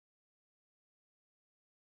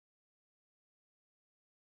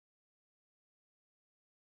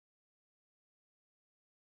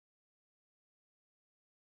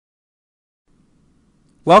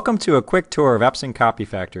Welcome to a quick tour of Epson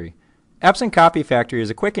CopyFactory. Epson CopyFactory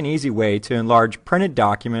is a quick and easy way to enlarge printed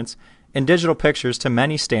documents and digital pictures to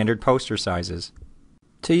many standard poster sizes.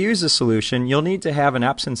 To use this solution, you'll need to have an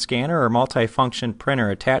Epson scanner or multifunction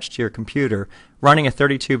printer attached to your computer running a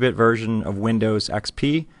 32-bit version of Windows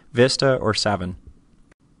XP, Vista, or 7.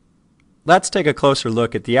 Let's take a closer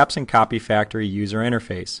look at the Epson CopyFactory user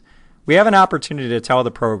interface. We have an opportunity to tell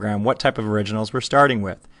the program what type of originals we're starting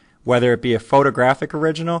with, whether it be a photographic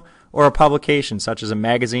original or a publication such as a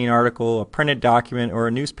magazine article, a printed document, or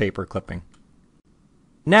a newspaper clipping.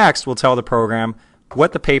 Next, we'll tell the program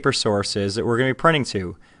what the paper source is that we're going to be printing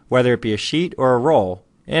to, whether it be a sheet or a roll,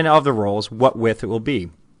 and of the rolls, what width it will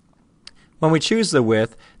be. When we choose the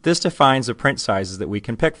width, this defines the print sizes that we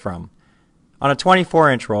can pick from. On a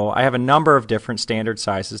 24-inch roll, I have a number of different standard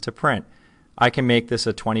sizes to print. I can make this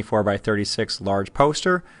a 24 by 36 large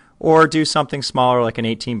poster, or do something smaller like an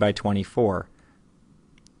 18 by 24.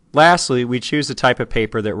 Lastly, we choose the type of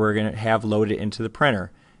paper that we're going to have loaded into the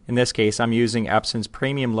printer. In this case, I'm using Epson's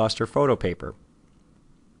Premium Luster photo paper.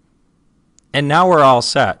 And now we're all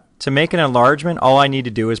set. To make an enlargement, all I need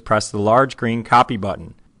to do is press the large green copy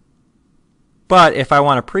button. But if I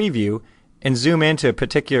want to preview and zoom into a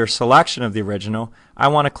particular selection of the original, I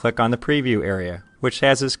want to click on the preview area, which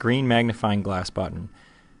has this green magnifying glass button.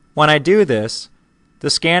 When I do this, the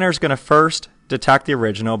scanner is going to first detect the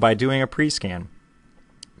original by doing a pre-scan.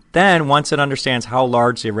 Then, once it understands how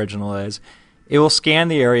large the original is, it will scan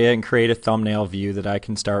the area and create a thumbnail view that I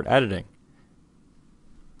can start editing.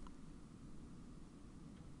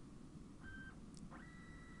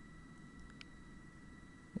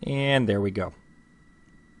 And there we go.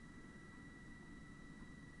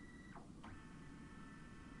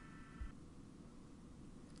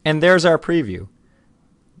 And there's our preview.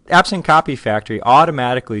 Epson CopyFactory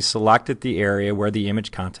automatically selected the area where the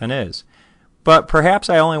image content is. But perhaps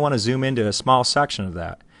I only want to zoom into a small section of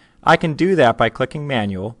that. I can do that by clicking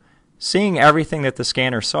Manual, seeing everything that the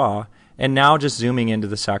scanner saw, and now just zooming into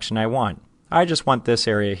the section I want. I just want this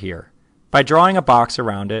area here. By drawing a box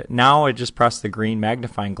around it, now I just press the green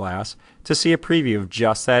magnifying glass to see a preview of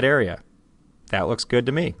just that area. That looks good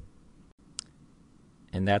to me.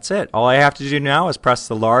 And that's it. All I have to do now is press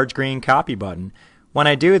the large green copy button. When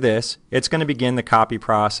I do this, it's going to begin the copy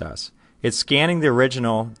process. It's scanning the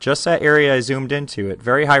original, just that area I zoomed into at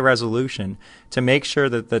very high resolution, to make sure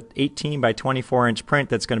that the 18 by 24 inch print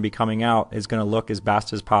that's going to be coming out is going to look as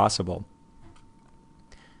best as possible.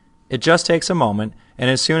 It just takes a moment, and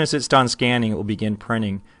as soon as it's done scanning, it will begin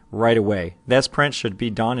printing right away. This print should be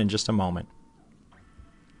done in just a moment.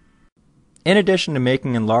 In addition to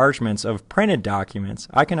making enlargements of printed documents,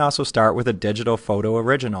 I can also start with a digital photo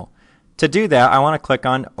original. To do that, I want to click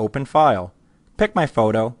on Open File, pick my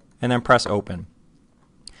photo, and then press Open.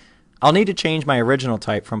 I'll need to change my original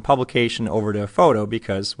type from publication over to a photo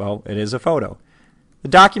because, well, it is a photo. The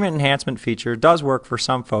document enhancement feature does work for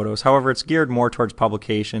some photos, however it's geared more towards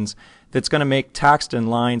publications that's going to make text and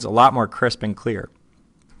lines a lot more crisp and clear.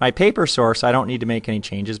 My paper source, I don't need to make any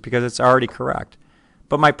changes because it's already correct.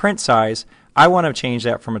 But my print size, I want to change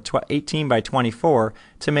that from a 18 by 24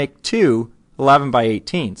 to make two 11 by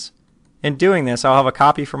 18s. In doing this, I'll have a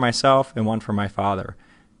copy for myself and one for my father.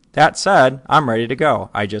 That said, I'm ready to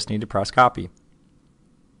go. I just need to press copy.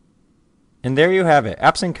 And there you have it,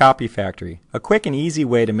 Epson CopyFactory, a quick and easy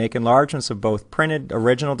way to make enlargements of both printed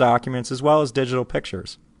original documents as well as digital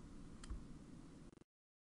pictures.